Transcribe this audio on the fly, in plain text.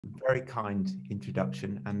very kind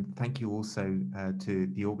introduction, and thank you also to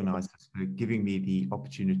the organisers for giving me the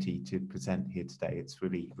opportunity to present here today. It's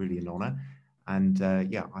really, really an honour, and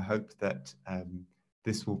yeah, I hope that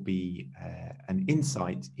this will be an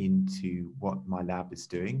insight into what my lab is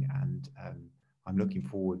doing, and I'm looking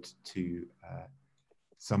forward to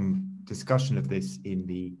some discussion of this in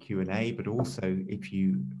the Q&A, but also if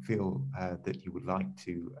you feel that you would like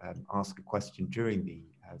to ask a question during the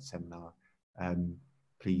seminar,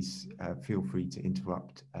 please feel free to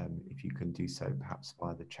interrupt if you can do so, perhaps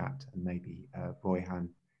via the chat, and maybe Royhan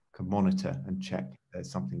can monitor and check if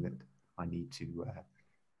there's something that I need to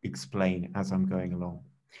explain as I'm going along.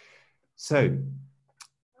 So,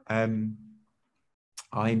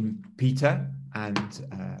 I'm Peter, and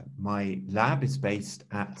my lab is based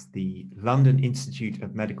at the London Institute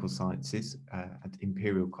of Medical Sciences at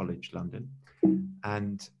Imperial College London,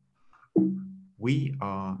 and we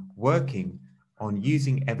are working on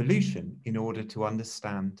using evolution in order to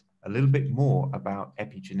understand a little bit more about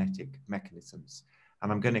epigenetic mechanisms.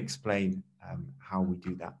 And I'm going to explain how we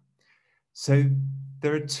do that. So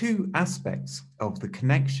there are two aspects of the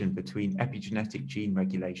connection between epigenetic gene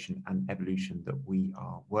regulation and evolution that we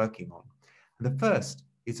are working on. And the first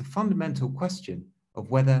is a fundamental question of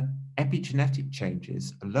whether epigenetic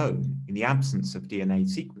changes alone, in the absence of DNA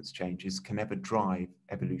sequence changes, can ever drive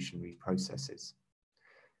evolutionary processes.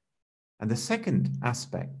 And the second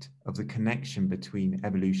aspect of the connection between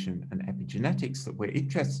evolution and epigenetics that we're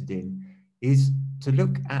interested in is to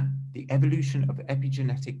look at the evolution of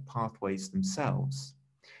epigenetic pathways themselves.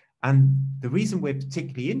 And the reason we're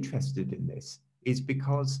particularly interested in this is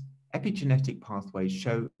because epigenetic pathways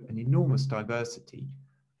show an enormous diversity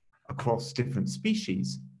across different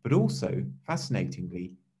species, but also,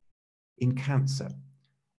 fascinatingly, in cancer,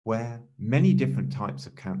 where many different types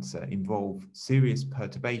of cancer involve serious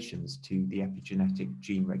perturbations to the epigenetic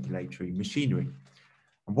gene regulatory machinery.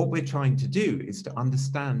 And what we're trying to do is to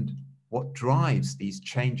understand what drives these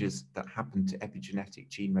changes that happen to epigenetic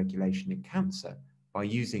gene regulation in cancer by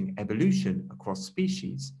using evolution across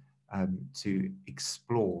species to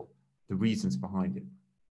explore the reasons behind it.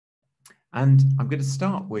 And I'm going to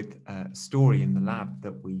start with a story in the lab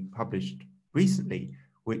that we published recently,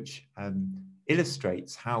 which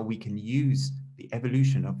illustrates how we can use the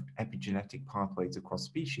evolution of epigenetic pathways across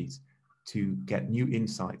species to get new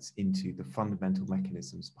insights into the fundamental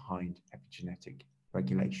mechanisms behind epigenetic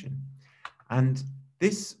regulation. And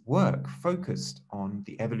this work focused on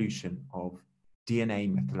the evolution of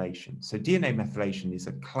DNA methylation. So DNA methylation is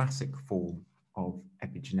a classic form of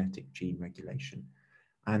epigenetic gene regulation.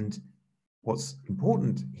 And what's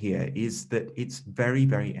important here is that it's very,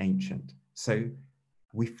 very ancient. So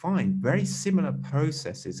we find very similar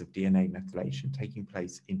processes of DNA methylation taking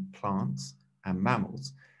place in plants and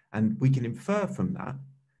mammals. And we can infer from that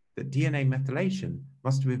that DNA methylation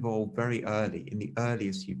must have evolved very early, in the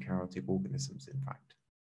earliest eukaryotic organisms, in fact.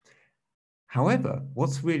 However,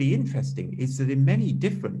 what's really interesting is that in many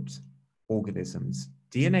different organisms,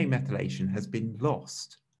 DNA methylation has been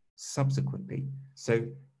lost subsequently. So,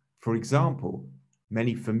 for example,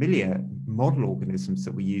 many familiar model organisms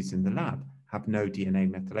that we use in the lab have no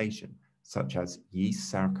DNA methylation, such as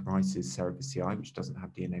yeast, Saccharomyces cerevisiae, which doesn't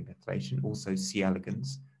have DNA methylation, also C.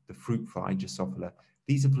 elegans, the fruit fly, Drosophila.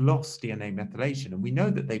 These have lost DNA methylation, and we know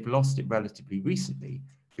that they've lost it relatively recently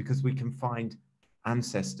because we can find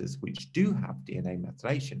ancestors which do have DNA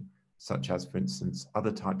methylation, such as, for instance,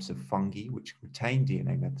 other types of fungi which retain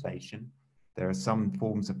DNA methylation. There are some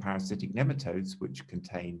forms of parasitic nematodes which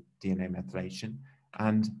contain DNA methylation,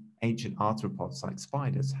 and ancient arthropods like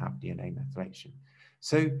spiders have DNA methylation.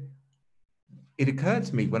 So it occurred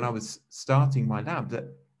to me when I was starting my lab that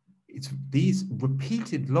these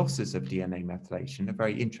repeated losses of DNA methylation are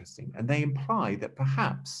very interesting, and they imply that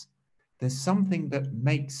perhaps there's something that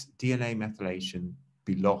makes DNA methylation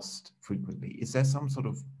be lost frequently. Is there some sort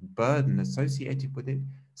of burden associated with it,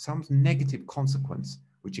 some negative consequence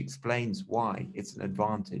which explains why it's an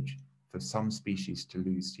advantage for some species to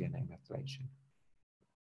lose DNA methylation?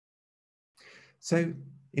 So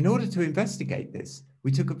in order to investigate this,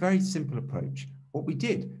 we took a very simple approach. What we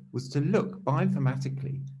did was to look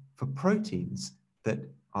bioinformatically for proteins that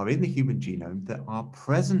are in the human genome that are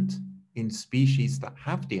present in species that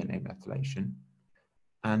have DNA methylation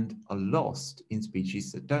and are lost in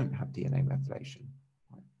species that don't have DNA methylation.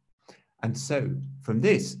 And so from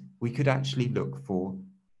this, we could actually look for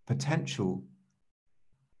potential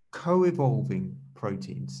co-evolving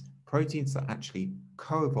proteins, proteins that actually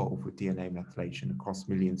co-evolve with DNA methylation across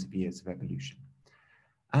millions of years of evolution.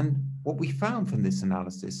 And what we found from this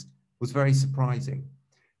analysis was very surprising.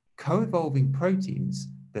 Co-evolving proteins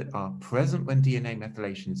that are present when DNA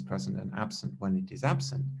methylation is present and absent when it is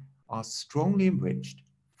absent are strongly enriched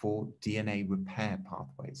for DNA repair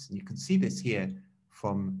pathways. And you can see this here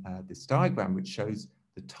from this diagram, which shows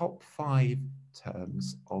the top 5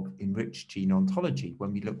 terms of enriched gene ontology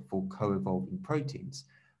when we look for co-evolving proteins.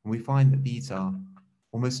 And we find that these are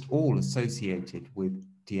almost all associated with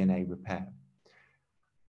DNA repair.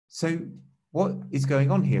 So what is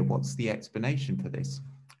going on here? What's the explanation for this?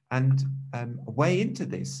 And a way into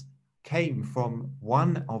this came from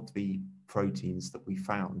one of the proteins that we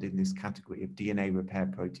found in this category of DNA repair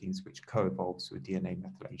proteins, which co-evolves with DNA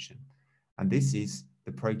methylation. And this is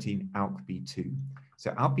the protein ALKB2.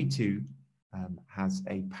 So ALKB2 has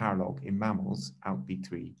a paralog in mammals,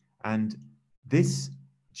 ALKB3, and this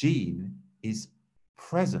gene is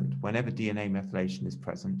present whenever DNA methylation is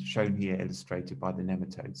present, shown here illustrated by the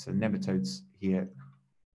nematodes. So nematodes here,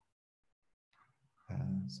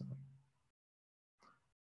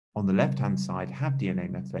 on the left-hand side have DNA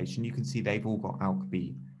methylation. You can see they've all got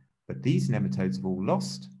ALKB, but these nematodes have all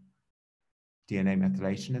lost DNA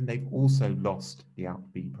methylation, and they've also lost the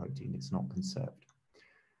ALKB protein. It's not conserved.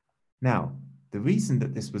 Now, the reason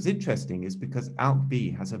that this was interesting is because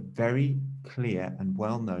ALKB has a very clear and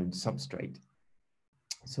well-known substrate.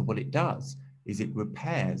 So what it does is it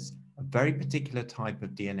repairs a very particular type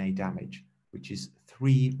of DNA damage, which is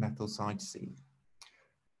 3-methylcytosine.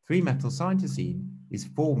 3-methylcytosine is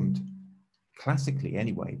formed, classically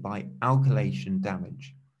anyway, by alkylation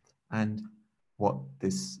damage. And what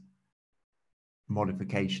this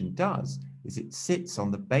modification does is it sits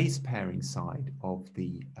on the base pairing side of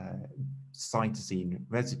the cytosine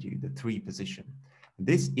residue, the 3 position. And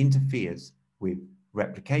this interferes with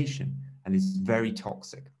replication and is very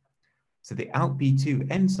toxic. So the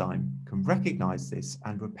ALKB2 enzyme can recognize this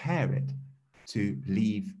and repair it to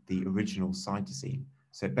leave the original cytosine.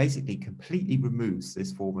 So it basically completely removes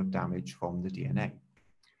this form of damage from the DNA.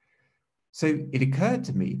 So it occurred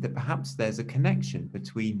to me that perhaps there's a connection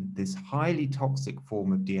between this highly toxic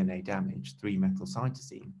form of DNA damage,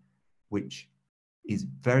 3-methylcytosine, which is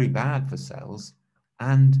very bad for cells,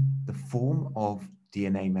 and the form of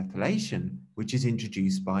DNA methylation, which is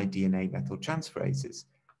introduced by DNA methyltransferases,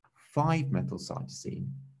 5-methylcytosine,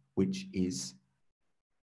 which is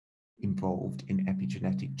involved in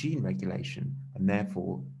epigenetic gene regulation and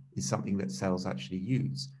therefore is something that cells actually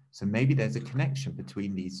use. So maybe there's a connection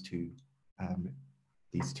between these two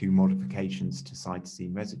modifications to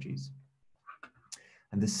cytosine residues.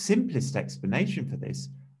 And the simplest explanation for this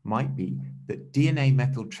might be that DNA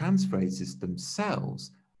methyltransferases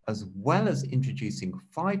themselves, as well as introducing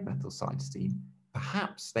 5-methylcytosine,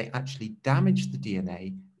 perhaps they actually damage the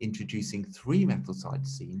DNA, introducing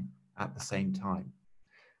 3-methylcytosine at the same time.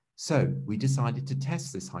 So we decided to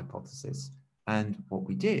test this hypothesis, and what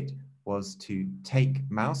we did was to take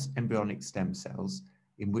mouse embryonic stem cells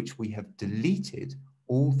in which we have deleted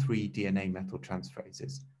all 3 DNA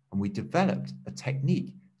methyltransferases, and we developed a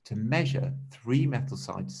technique to measure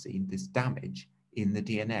 3-methylcytosine, this damage in the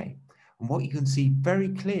DNA. And what you can see very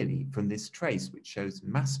clearly from this trace, which shows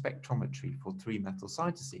mass spectrometry for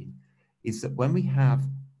 3-methylcytosine, is that when we have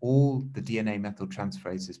all the DNA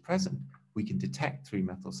methyltransferases present, we can detect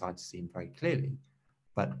 3-methylcytosine very clearly.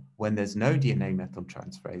 But when there's no DNA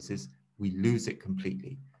methyltransferases, we lose it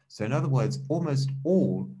completely. So in other words, almost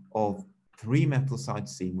all of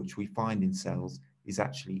 3-methylcytosine, which we find in cells, is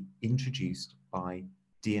actually introduced by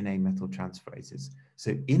DNA methyltransferases.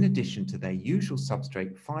 So in addition to their usual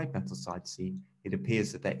substrate 5-methylcytosine, it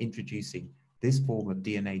appears that they're introducing this form of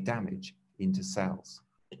DNA damage into cells.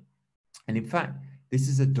 And in fact, this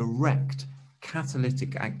is a direct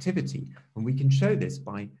catalytic activity, and we can show this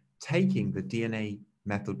by taking the DNA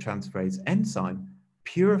methyltransferase enzyme,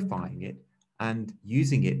 purifying it, and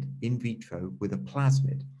using it in vitro with a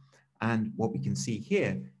plasmid. And what we can see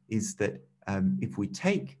here is that if we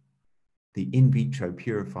take the in vitro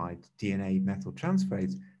purified DNA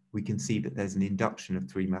methyltransferase, we can see that there's an induction of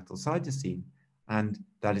 3-methylcytosine, and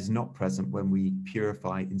that is not present when we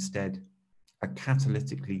purify instead a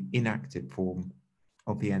catalytically inactive form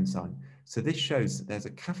of the enzyme. So this shows that there's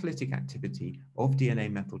a catalytic activity of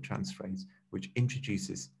DNA methyltransferase which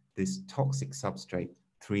introduces this toxic substrate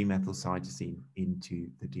 3-methylcytosine into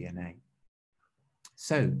the DNA.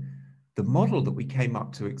 So the model that we came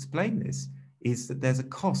up to explain this is that there's a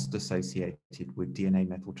cost associated with DNA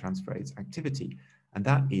methyltransferase activity, and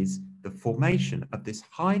that is the formation of this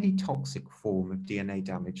highly toxic form of DNA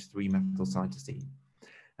damage 3-methylcytosine.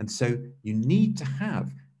 And so you need to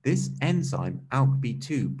have this enzyme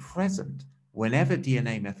ALKB2 present whenever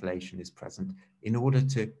DNA methylation is present in order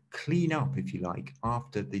to clean up, if you like,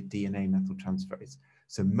 after the DNA methyltransferase.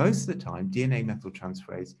 So most of the time, DNA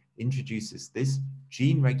methyltransferase introduces this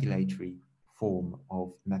gene regulatory form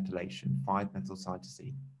of methylation,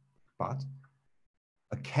 5-methylcytosine. But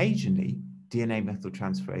occasionally, DNA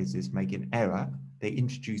methyltransferases make an error. They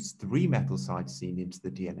introduce 3-methylcytosine into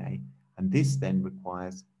the DNA, and this then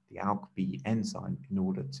requires the ALK-B enzyme in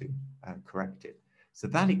order to correct it. So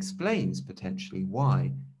that explains potentially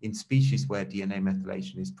why in species where DNA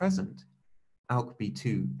methylation is present,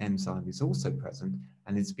 ALK-B2 enzyme is also present,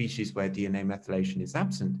 and in species where DNA methylation is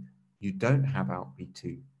absent, you don't have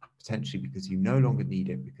ALK-B2, potentially because you no longer need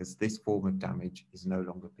it because this form of damage is no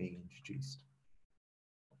longer being introduced.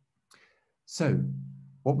 So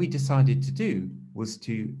what we decided to do was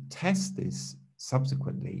to test this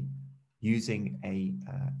subsequently using a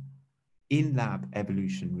in-lab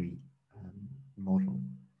evolutionary model.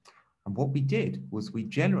 And what we did was we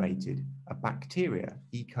generated a bacteria,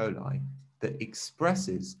 E. coli, that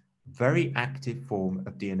expresses very active form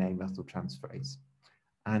of DNA methyltransferase.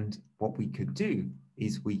 And what we could do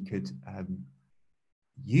is we could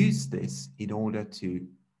use this in order to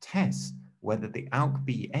test whether the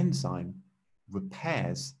ALK-B enzyme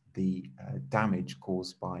repairs the damage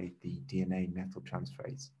caused by the DNA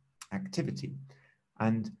methyltransferase activity.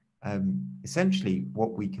 And essentially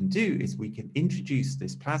what we can do is we can introduce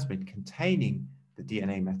this plasmid containing the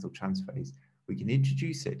DNA methyltransferase. We can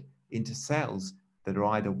introduce it into cells that are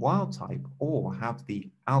either wild type or have the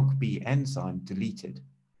ALK-B enzyme deleted.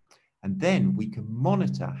 And then we can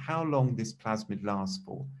monitor how long this plasmid lasts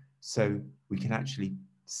for. So we can actually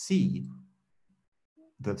see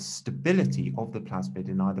the stability of the plasmid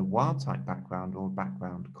in either wild type background or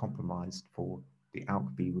background compromised for the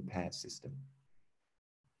ALK-B repair system.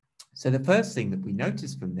 So the first thing that we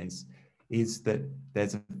notice from this is that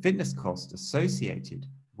there's a fitness cost associated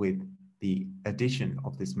with the addition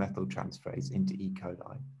of this methyltransferase into E.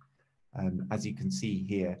 coli. As you can see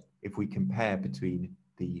here, if we compare between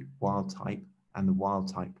the wild type and the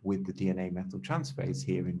wild type with the DNA methyltransferase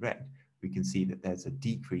here in red, we can see that there's a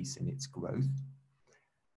decrease in its growth.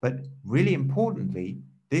 But really importantly,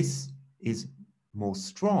 this is more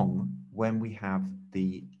strong when we have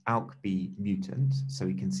the ALK-B mutant. So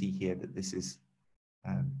we can see here that this is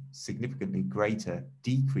significantly greater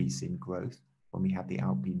decrease in growth when we have the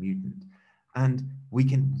ALK-B mutant. And we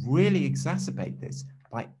can really exacerbate this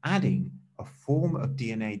by adding a form of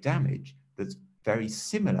DNA damage that's very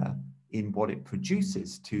similar in what it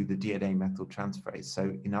produces to the DNA methyltransferase.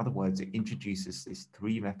 So in other words, it introduces this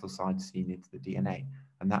 3-methylcytosine into the DNA,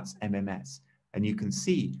 and that's MMS. And you can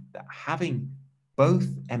see that having both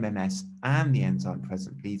MMS and the enzyme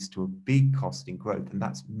present leads to a big cost in growth, and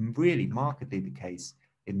that's really markedly the case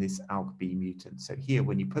in this ALK-B mutant. So here,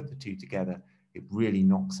 when you put the two together, it really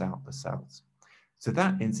knocks out the cells. So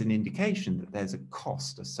that is an indication that there's a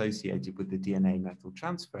cost associated with the DNA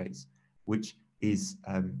methyltransferase, which is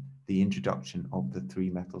the introduction of the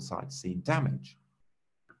 3-methylcytosine damage.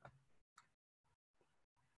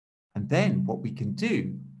 And then what we can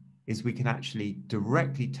do is we can actually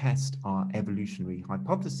directly test our evolutionary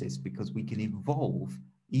hypothesis, because we can evolve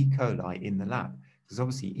E. coli in the lab. Because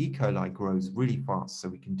obviously E. coli grows really fast, so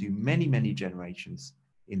we can do many, many generations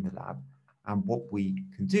in the lab. And what we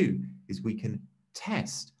can do is we can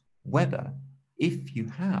test whether, if you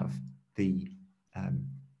have the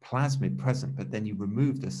plasmid present, but then you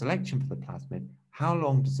remove the selection for the plasmid, how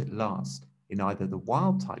long does it last in either the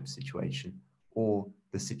wild type situation or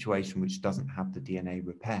the situation which doesn't have the DNA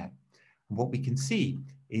repair. And what we can see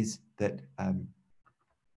is that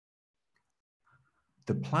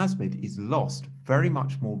the plasmid is lost very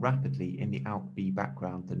much more rapidly in the ALK-B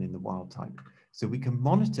background than in the wild type. So we can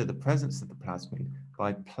monitor the presence of the plasmid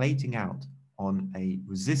by plating out on a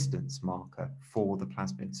resistance marker for the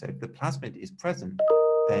plasmid. So if the plasmid is present,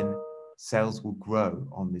 then cells will grow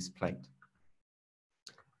on this plate.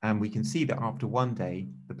 And we can see that after 1 day,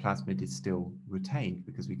 the plasmid is still retained,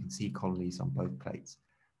 because we can see colonies on both plates.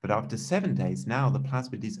 But after 7 days, now the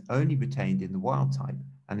plasmid is only retained in the wild type,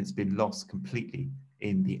 and it's been lost completely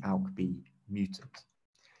in the ALK-B mutant.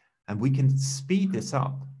 And we can speed this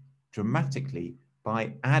up dramatically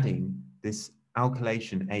by adding this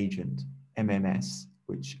alkylation agent, MMS,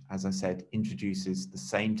 which, as I said, introduces the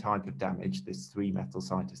same type of damage, this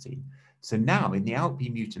 3-methylcytosine. So now in the ALK-B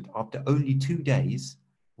mutant, after only 2 days,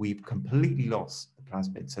 we've completely lost the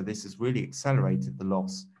plasmid. So this has really accelerated the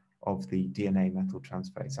loss of the DNA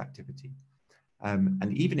methyltransferase activity.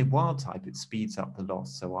 And even in wild type, it speeds up the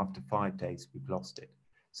loss. So after 5 days, we've lost it.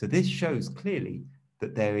 So this shows clearly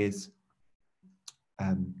that there is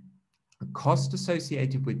a cost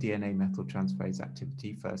associated with DNA methyltransferase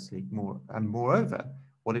activity, firstly, and moreover,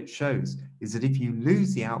 what it shows is that if you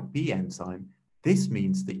lose the ALK-B enzyme, this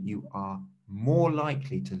means that you are more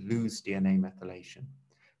likely to lose DNA methylation.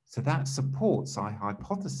 So that supports our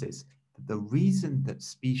hypothesis that the reason that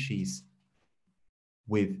species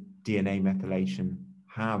with DNA methylation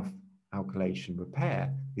have alkylation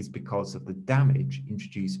repair is because of the damage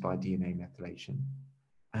introduced by DNA methylation.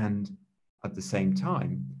 And at the same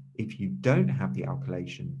time, if you don't have the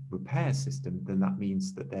alkylation repair system, then that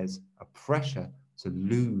means that there's a pressure to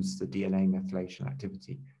lose the DNA methylation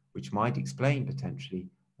activity, which might explain potentially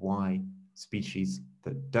why species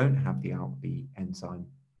that don't have the ALK-B enzyme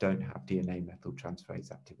don't have DNA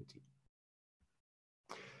methyltransferase activity.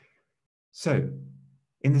 So,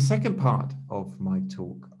 in the second part of my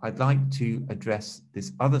talk, I'd like to address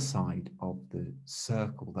this other side of the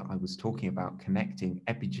circle that I was talking about, connecting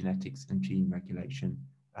epigenetics and gene regulation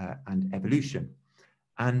and evolution.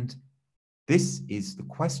 And this is the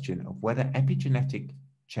question of whether epigenetic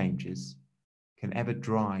changes can ever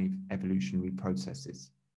drive evolutionary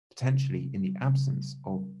processes, potentially in the absence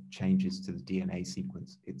of changes to the DNA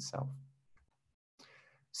sequence itself.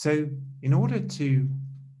 So in order to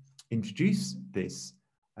introduce this,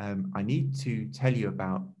 I need to tell you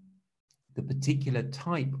about the particular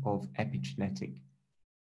type of epigenetic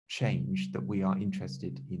change that we are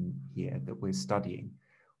interested in here, that we're studying.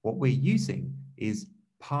 What we're using is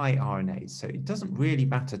piRNAs. So it doesn't really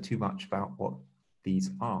matter too much about what these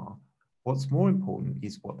are. What's more important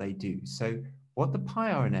is what they do. So what the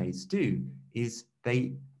piRNAs do is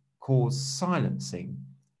they cause silencing.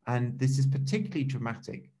 And this is particularly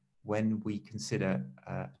dramatic when we consider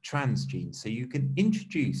transgenes. So you can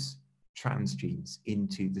introduce transgenes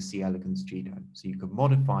into the C. elegans genome. So you can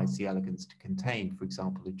modify C. elegans to contain, for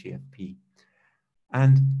example, a GFP.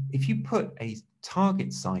 And if you put a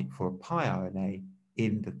target site for a piRNA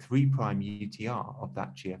in the 3' UTR of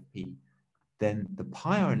that GFP, then the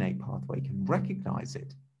piRNA pathway can recognize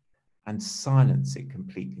it and silence it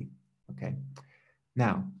completely, okay?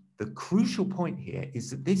 Now, the crucial point here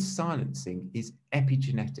is that this silencing is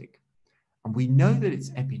epigenetic. And we know that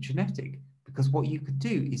it's epigenetic because what you could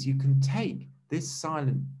do is you can take this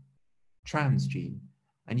silent transgene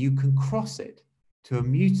and you can cross it to a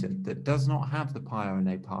mutant that does not have the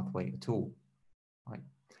piRNA pathway at all, right?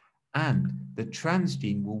 And the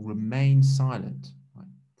transgene will remain silent, right?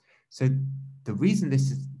 So the reason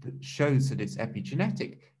this shows that it's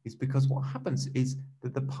epigenetic is because what happens is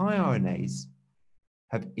that the piRNAs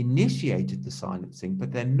have initiated the silencing,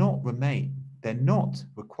 but they're not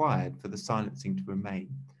required for the silencing to remain.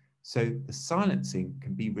 So the silencing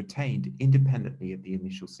can be retained independently of the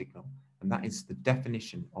initial signal, and that is the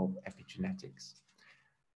definition of epigenetics.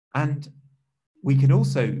 And we can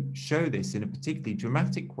also show this in a particularly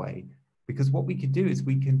dramatic way, because what we can do is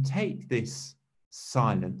we can take this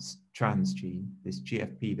silenced transgene, this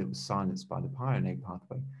GFP that was silenced by the piRNA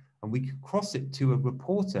pathway, and we can cross it to a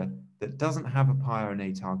reporter that doesn't have a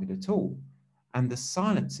piRNA target at all. And the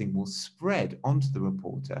silencing will spread onto the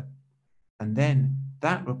reporter, and then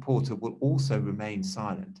that reporter will also remain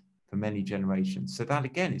silent for many generations. So that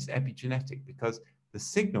again is epigenetic, because the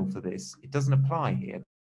signal for this, it doesn't apply here,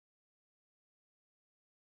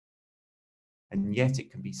 and yet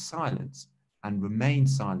it can be silenced and remain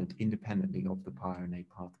silent independently of the piRNA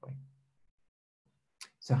pathway.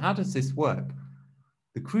 So how does this work?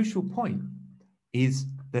 The crucial point is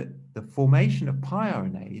that the formation of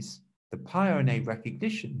piRNAs, the piRNA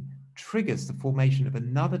recognition, triggers the formation of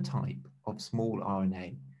another type of small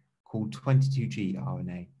RNA called 22G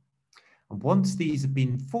RNA. And once these have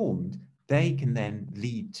been formed, they can then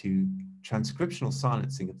lead to transcriptional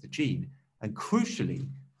silencing of the gene, and crucially,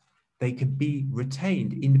 they can be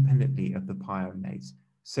retained independently of the piRNAs.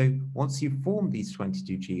 So once you form these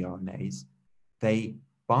 22G RNAs, they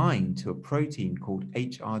bind to a protein called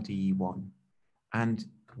HRDE1. And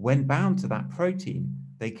when bound to that protein,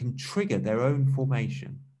 they can trigger their own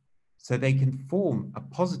formation. So they can form a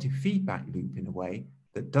positive feedback loop in a way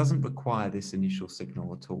that doesn't require this initial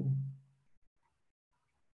signal at all.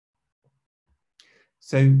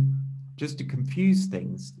 So just to confuse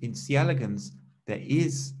things, in C. elegans, there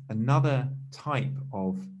is another type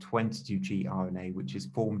of 22G RNA which is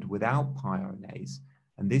formed without piRNAs,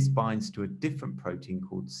 and this binds to a different protein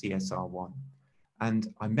called CSR1.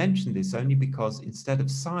 And I mention this only because instead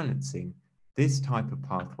of silencing, this type of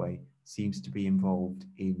pathway seems to be involved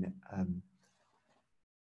in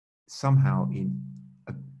somehow in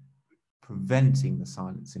preventing the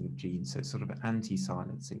silencing of genes. So it's sort of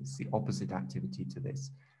anti-silencing. It's the opposite activity to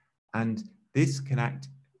this. And this can act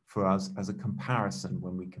for us as a comparison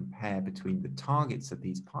when we compare between the targets of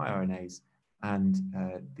these piRNAs and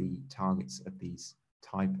the targets of these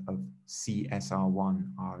type of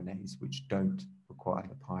CSR1 RNAs, which don't require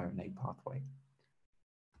the piRNA pathway.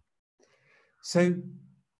 So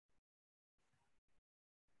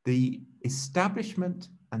the establishment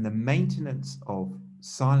and the maintenance of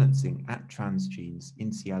silencing at transgenes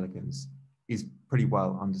in C. elegans is pretty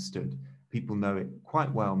well understood. People know it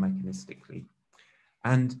quite well mechanistically.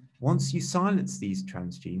 And once you silence these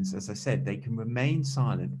transgenes, as I said, they can remain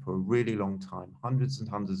silent for a really long time, hundreds and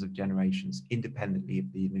hundreds of generations, independently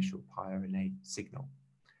of the initial piRNA signal.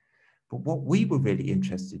 But what we were really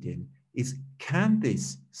interested in is, can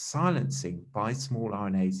this silencing by small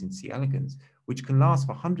RNAs in C. elegans, which can last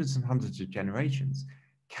for hundreds and hundreds of generations,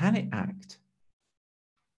 can it act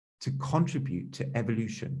to contribute to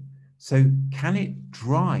evolution? So can it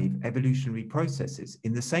drive evolutionary processes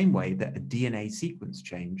in the same way that a DNA sequence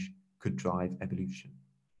change could drive evolution?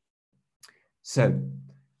 So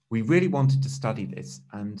we really wanted to study this,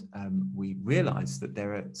 and we realized that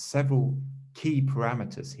there are several key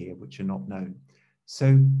parameters here which are not known.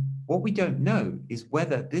 So what we don't know is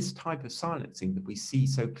whether this type of silencing that we see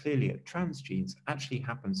so clearly at transgenes actually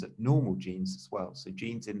happens at normal genes as well, so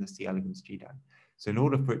genes in the C. elegans genome. So in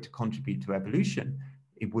order for it to contribute to evolution,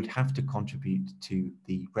 it would have to contribute to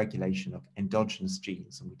the regulation of endogenous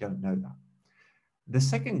genes, and we don't know that. The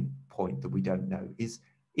second point that we don't know is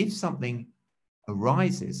if something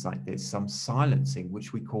arises like this, some silencing,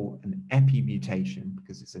 which we call an epi-mutation,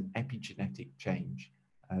 because it's an epigenetic change,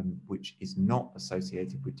 which is not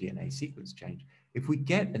associated with DNA sequence change. If we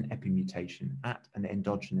get an epi-mutation at an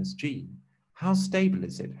endogenous gene, how stable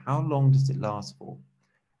is it? How long does it last for?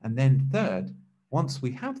 And then third, once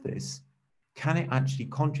we have this, can it actually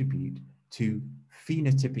contribute to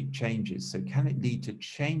phenotypic changes? So can it lead to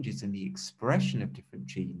changes in the expression of different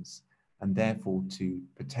genes and therefore to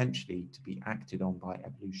potentially to be acted on by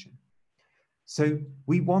evolution? So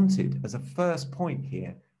we wanted, as a first point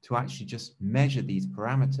here, to actually just measure these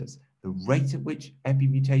parameters, the rate at which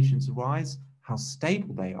epi-mutations arise, how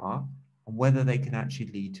stable they are, and whether they can actually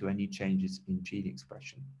lead to any changes in gene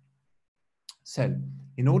expression. So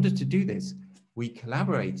in order to do this, we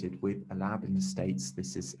collaborated with a lab in the States.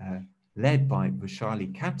 This is led by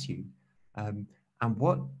Vaishali Katyu. And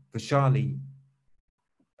what Vaishali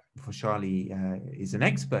is an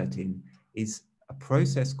expert in is a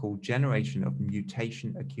process called generation of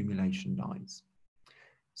mutation accumulation lines.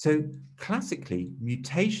 So classically,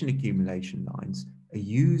 mutation accumulation lines are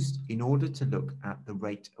used in order to look at the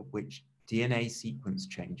rate at which DNA sequence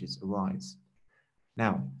changes arise.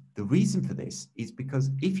 Now, the reason for this is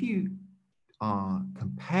because if you are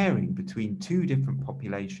comparing between two different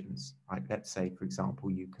populations, like let's say, for example,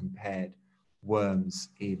 you compared worms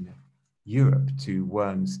in Europe to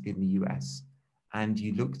worms in the US, and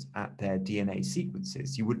you looked at their DNA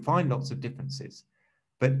sequences, you would find lots of differences.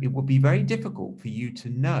 But it would be very difficult for you to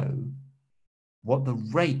know what the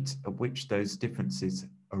rate at which those differences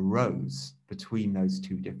arose between those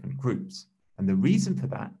two different groups. And the reason for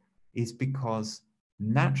that is because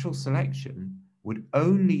natural selection would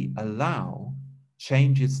only allow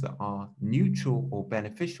changes that are neutral or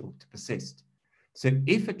beneficial to persist. So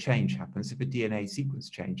if a change happens, if a DNA sequence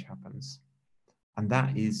change happens, and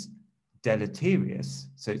that is deleterious,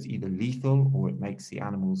 so it's either lethal or it makes the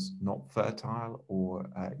animals not fertile or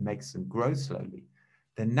it makes them grow slowly,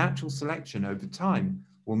 then natural selection over time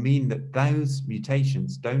will mean that those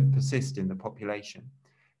mutations don't persist in the population.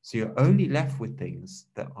 So you're only left with things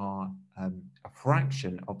that are a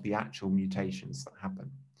fraction of the actual mutations that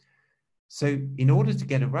happen. So in order to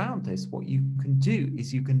get around this, what you can do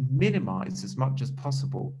is you can minimize as much as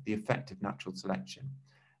possible the effect of natural selection.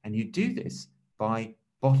 And you do this by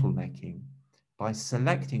bottlenecking, by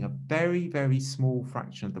selecting a very, very small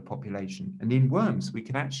fraction of the population. And in worms, we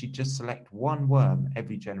can actually just select one worm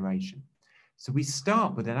every generation. So we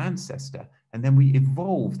start with an ancestor, and then we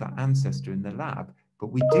evolve that ancestor in the lab,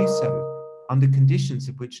 but we do so under conditions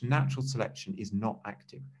in which natural selection is not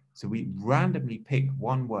active. So we randomly pick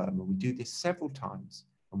one worm, and we do this several times,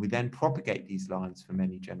 and we then propagate these lines for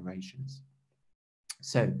many generations.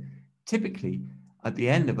 So typically, at the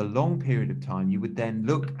end of a long period of time, you would then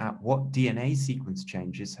look at what DNA sequence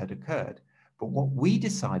changes had occurred. But what we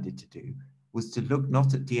decided to do was to look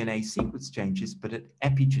not at DNA sequence changes, but at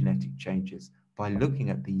epigenetic changes by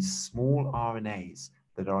looking at these small RNAs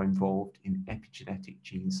that are involved in epigenetic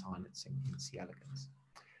gene silencing in C. elegans.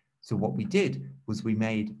 So what we did was we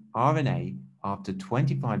made RNA after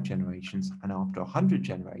 25 generations and after 100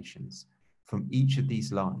 generations from each of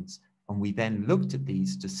these lines. And we then looked at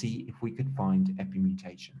these to see if we could find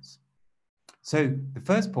epi-mutations. So the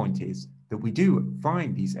first point is that we do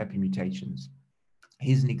find these epi-mutations.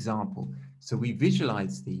 Here's an example. So we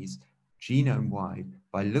visualize these genome-wide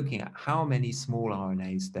by looking at how many small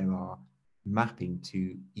RNAs there are mapping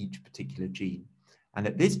to each particular gene. And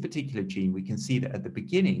at this particular gene, we can see that at the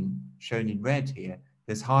beginning, shown in red here,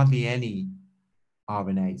 there's hardly any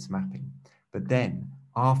RNAs mapping. But then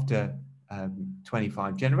after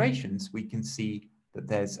 25 generations, we can see that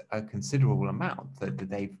there's a considerable amount that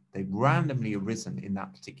they've randomly arisen in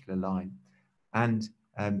that particular line. And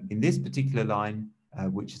in this particular line,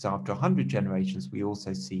 which is after 100 generations, we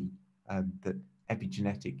also see that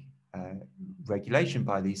epigenetic regulation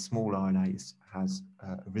by these small RNAs has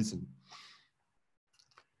arisen.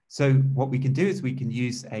 So what we can do is we can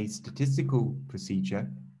use a statistical procedure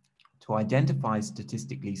to identify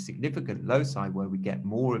statistically significant loci where we get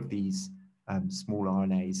more of these small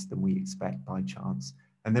RNAs than we expect by chance.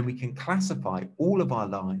 And then we can classify all of our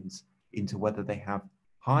lines into whether they have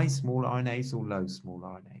high small RNAs or low small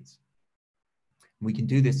RNAs. And we can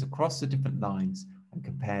do this across the different lines and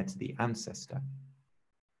compare to the ancestor.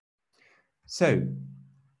 So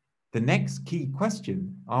the next key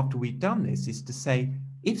question after we've done this is to say,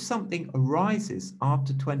 if something arises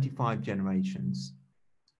after 25 generations,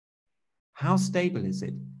 how stable is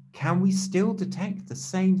it? Can we still detect the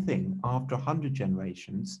same thing after 100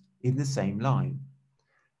 generations in the same line?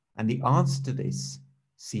 And the answer to this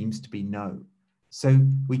seems to be no. So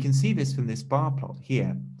we can see this from this bar plot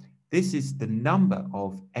here. This is the number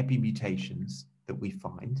of epimutations that we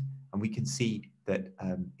find. And we can see that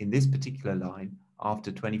in this particular line,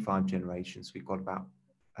 after 25 generations, we've got about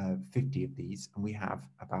 50 of these, and we have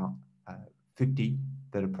about 50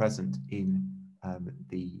 that are present in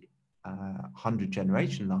the 100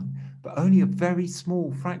 generation line, but only a very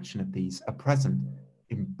small fraction of these are present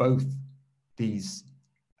in both these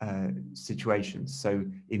situations. So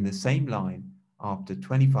in the same line, after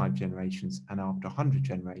 25 generations and after 100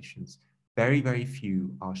 generations, very, very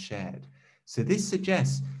few are shared. So this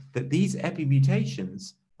suggests that these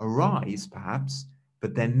epimutations arise perhaps,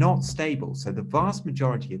 but they're not stable. So the vast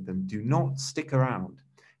majority of them do not stick around.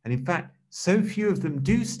 And in fact, so few of them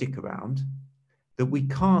do stick around that we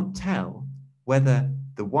can't tell whether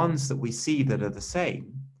the ones that we see that are the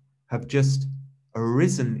same have just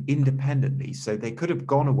arisen independently. So they could have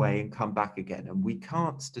gone away and come back again. And we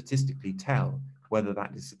can't statistically tell whether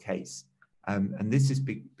that is the case. And this is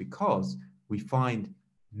because we find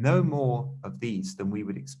no more of these than we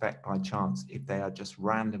would expect by chance if they are just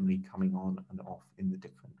randomly coming on and off in the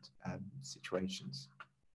different situations.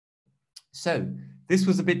 So this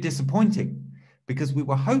was a bit disappointing because we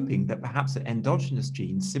were hoping that perhaps at endogenous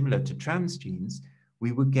genes, similar to transgenes,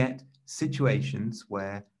 we would get situations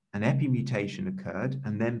where an epimutation occurred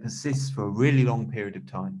and then persists for a really long period of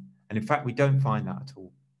time. And in fact, we don't find that at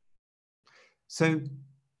all. So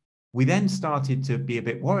we then started to be a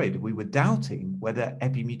bit worried. We were doubting whether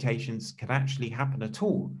epimutations can actually happen at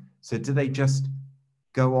all. So do they just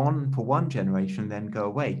go on for one generation, then go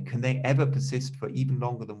away? Can they ever persist for even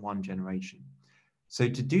longer than one generation? So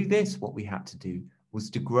to do this, what we had to do was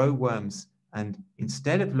to grow worms. And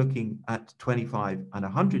instead of looking at 25 and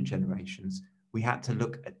 100 generations, we had to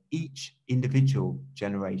look at each individual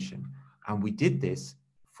generation. And we did this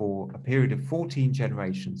for a period of 14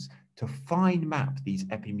 generations to fine map these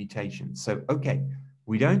epimutations. So, okay,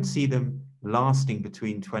 we don't see them lasting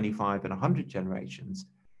between 25 and 100 generations,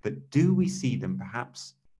 but do we see them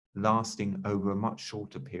perhaps lasting over a much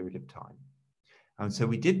shorter period of time? And so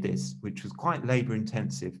we did this, which was quite labor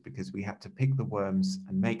intensive because we had to pick the worms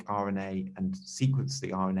and make RNA and sequence the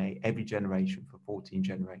RNA every generation for 14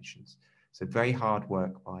 generations. So very hard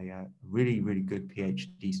work by a really, really good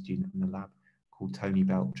PhD student in the lab called Tony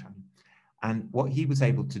Beltran. And what he was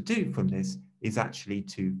able to do from this is actually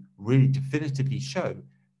to really definitively show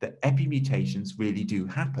that epimutations really do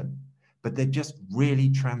happen, but they're just really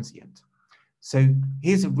transient. So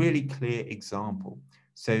here's a really clear example.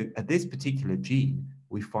 So at this particular gene,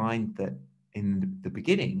 we find that in the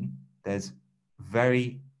beginning, there's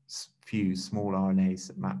very few small RNAs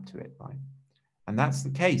that map to it, right? And that's the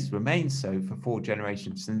case, remains so for 4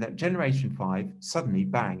 generations. And that generation 5, suddenly,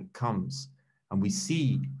 bang, comes. And we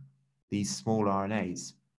see these small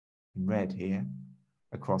RNAs in red here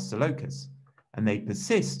across the locus. And they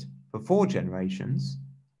persist for 4 generations,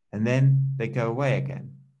 and then they go away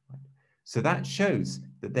again. So that shows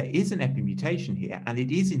that there is an epimutation here, and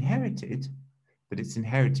it is inherited, but it's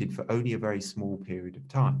inherited for only a very small period of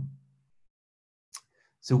time.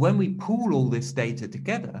 So when we pool all this data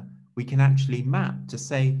together, we can actually map to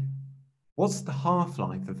say, what's the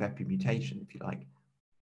half-life of epimutation, if you like?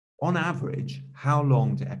 On average, how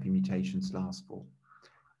long do epimutations last for?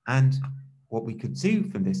 And what we could do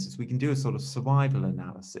from this is we can do a sort of survival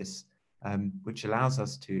analysis, which allows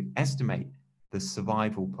us to estimate the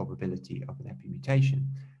survival probability of an epimutation.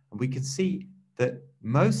 And we can see that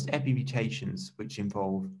most epimutations which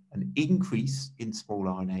involve an increase in small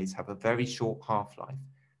RNAs have a very short half-life.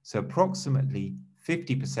 So approximately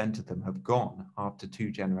 50% of them have gone after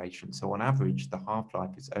 2 generations. So on average, the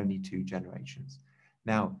half-life is only 2 generations.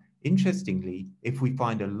 Now, interestingly, if we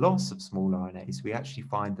find a loss of small RNAs, we actually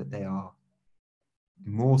find that they are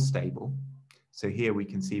more stable. So here we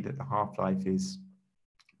can see that the half-life is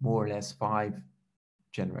more or less 5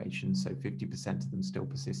 generations, so 50% of them still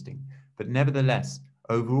persisting. But nevertheless,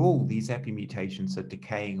 overall, these epimutations are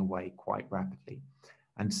decaying away quite rapidly.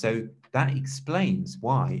 And so that explains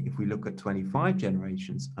why, if we look at 25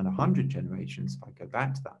 generations and 100 generations, if I go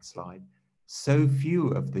back to that slide, so few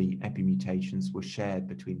of the epimutations were shared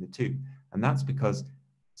between the two. And that's because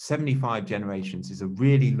 75 generations is a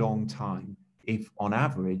really long time if on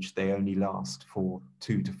average they only last for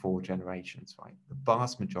 2 to 4 generations, right? The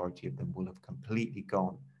vast majority of them will have completely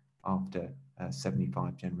gone after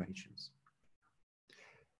 75 generations.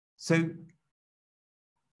 So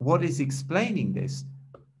what is explaining this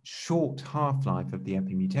short half-life of the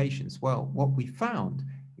epimutations? Well, what we found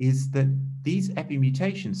is that these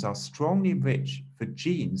epimutations are strongly enriched for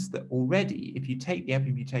genes that already, if you take the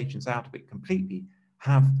epimutations out of it completely,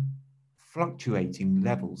 have fluctuating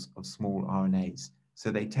levels of small RNAs.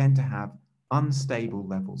 So they tend to have unstable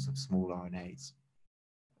levels of small RNAs.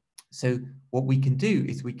 So what we can do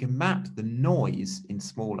is we can map the noise in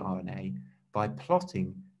small RNA by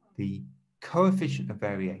plotting the coefficient of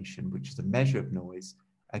variation, which is a measure of noise,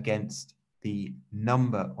 against the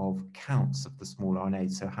number of counts of the small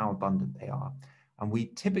RNAs, so how abundant they are. And we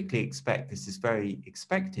typically expect, this is very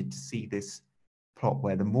expected, to see this plot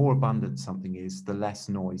where the more abundant something is, the less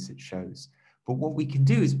noise it shows. But what we can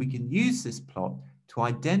do is we can use this plot to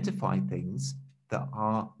identify things that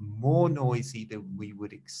are more noisy than we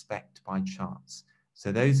would expect by chance.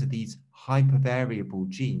 So those are these hypervariable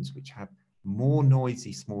genes which have more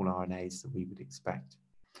noisy small RNAs than we would expect.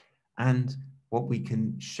 And what we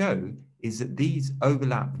can show is that these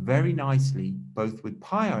overlap very nicely both with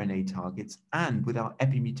piRNA targets and with our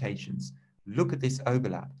epimutations. Look at this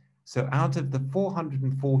overlap. So out of the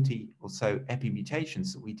 440 or so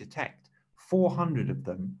epimutations that we detect, 400 of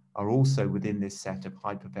them are also within this set of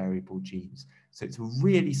hypervariable genes. So it's a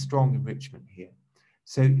really strong enrichment here.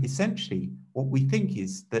 So essentially, what we think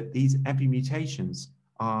is that these epimutations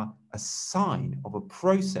are a sign of a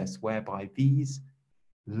process whereby these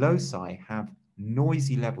loci have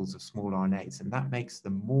noisy levels of small RNAs, and that makes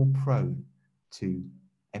them more prone to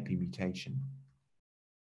epimutation.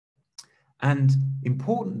 And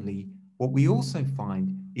importantly, what we also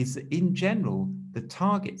find is that in general, the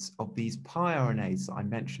targets of these piRNAs that I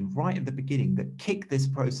mentioned right at the beginning that kick this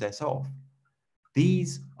process off,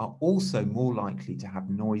 these are also more likely to have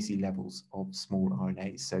noisy levels of small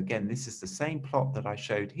RNAs. So again, this is the same plot that I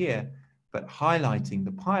showed here, but highlighting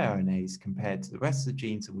the piRNAs compared to the rest of the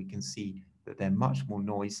genes, and we can see that they're much more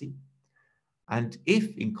noisy. And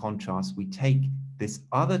if, in contrast, we take this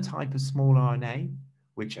other type of small RNA,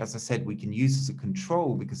 which, as I said, we can use as a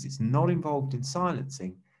control because it's not involved in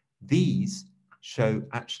silencing, these show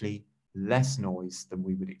actually less noise than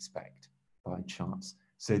we would expect by chance.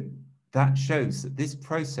 So that shows that this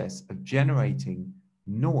process of generating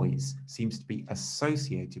noise seems to be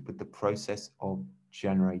associated with the process of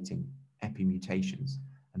generating epimutations.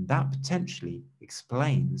 And that potentially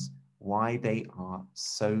explains why they are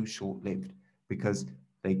so short-lived, because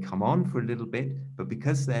they come on for a little bit, but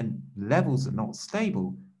because their levels are not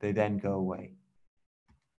stable, they then go away.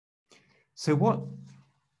 So what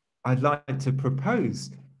I'd like to propose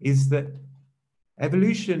is that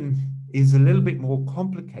evolution is a little bit more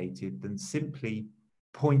complicated than simply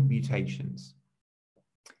point mutations,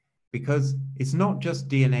 because it's not just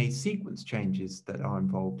DNA sequence changes that are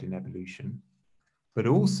involved in evolution, but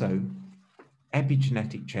also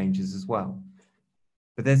epigenetic changes as well.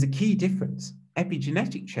 But there's a key difference.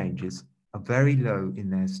 Epigenetic changes are very low in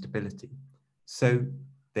their stability. So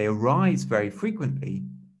they arise very frequently,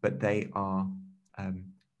 but they are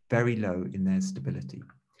very low in their stability.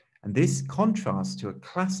 And this contrasts to a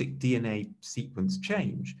classic DNA sequence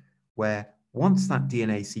change, where once that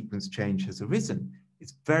DNA sequence change has arisen,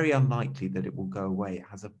 it's very unlikely that it will go away. It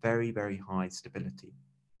has a very, very high stability.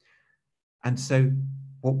 And so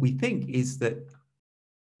what we think is that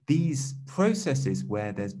these processes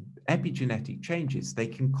where there's epigenetic changes, they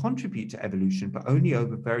can contribute to evolution, but only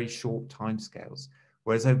over very short timescales.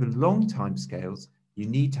 Whereas over long timescales, you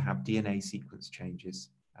need to have DNA sequence changes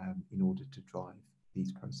in order to drive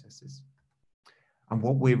these processes. And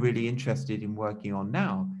what we're really interested in working on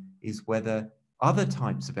now is whether other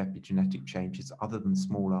types of epigenetic changes other than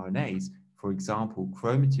small RNAs, for example,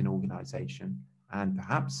 chromatin organization and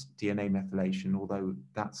perhaps DNA methylation, although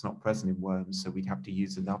that's not present in worms, so we'd have to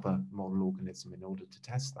use another model organism in order to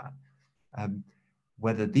test that.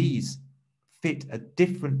 Whether these fit at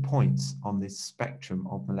different points on this spectrum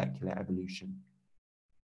of molecular evolution,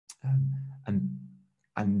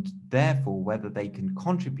 and therefore whether they can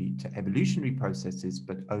contribute to evolutionary processes,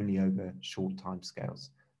 but only over short timescales.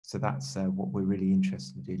 So that's what we're really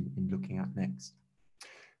interested in looking at next.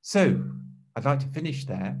 So I'd like to finish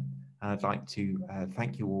there. I'd like to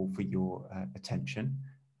thank you all for your attention.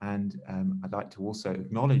 And I'd like to also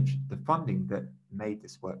acknowledge the funding that made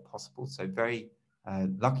this work possible. So very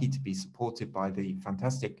lucky to be supported by the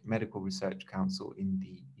fantastic Medical Research Council in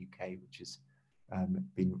the UK, which has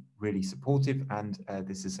been really supportive. And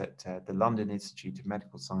this is at the London Institute of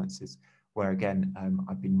Medical Sciences, where again,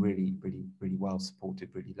 I've been really well supported,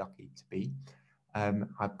 really lucky to be.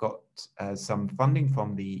 I've got some funding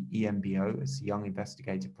from the EMBO, as the Young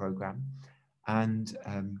Investigator program, and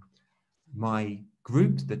my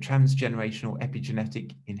group, the Transgenerational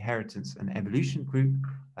Epigenetic Inheritance and Evolution group,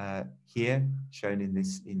 here shown in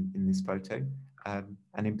this photo,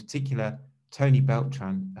 and in particular Tony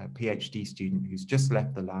Beltran, a PhD student who's just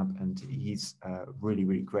left the lab, and he's really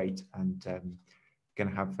great and going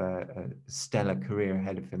to have a stellar career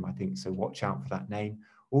ahead of him, I think. So watch out for that name.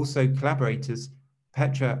 Also collaborators,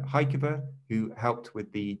 Petra Heikeva, who helped with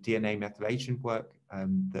the DNA methylation work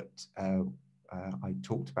that I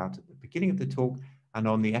talked about at the beginning of the talk, and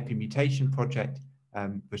on the epimutation project,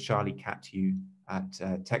 Vishali Katyu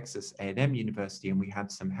at Texas A&M University, and we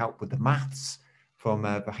had some help with the maths from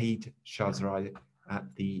Vahid Shahzarai at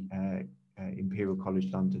the Imperial College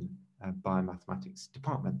London Biomathematics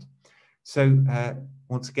Department. So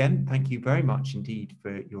once again, thank you very much indeed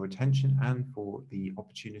for your attention and for the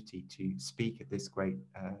opportunity to speak at this great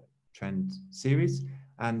trend series.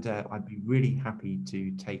 And I'd be really happy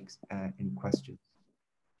to take any questions.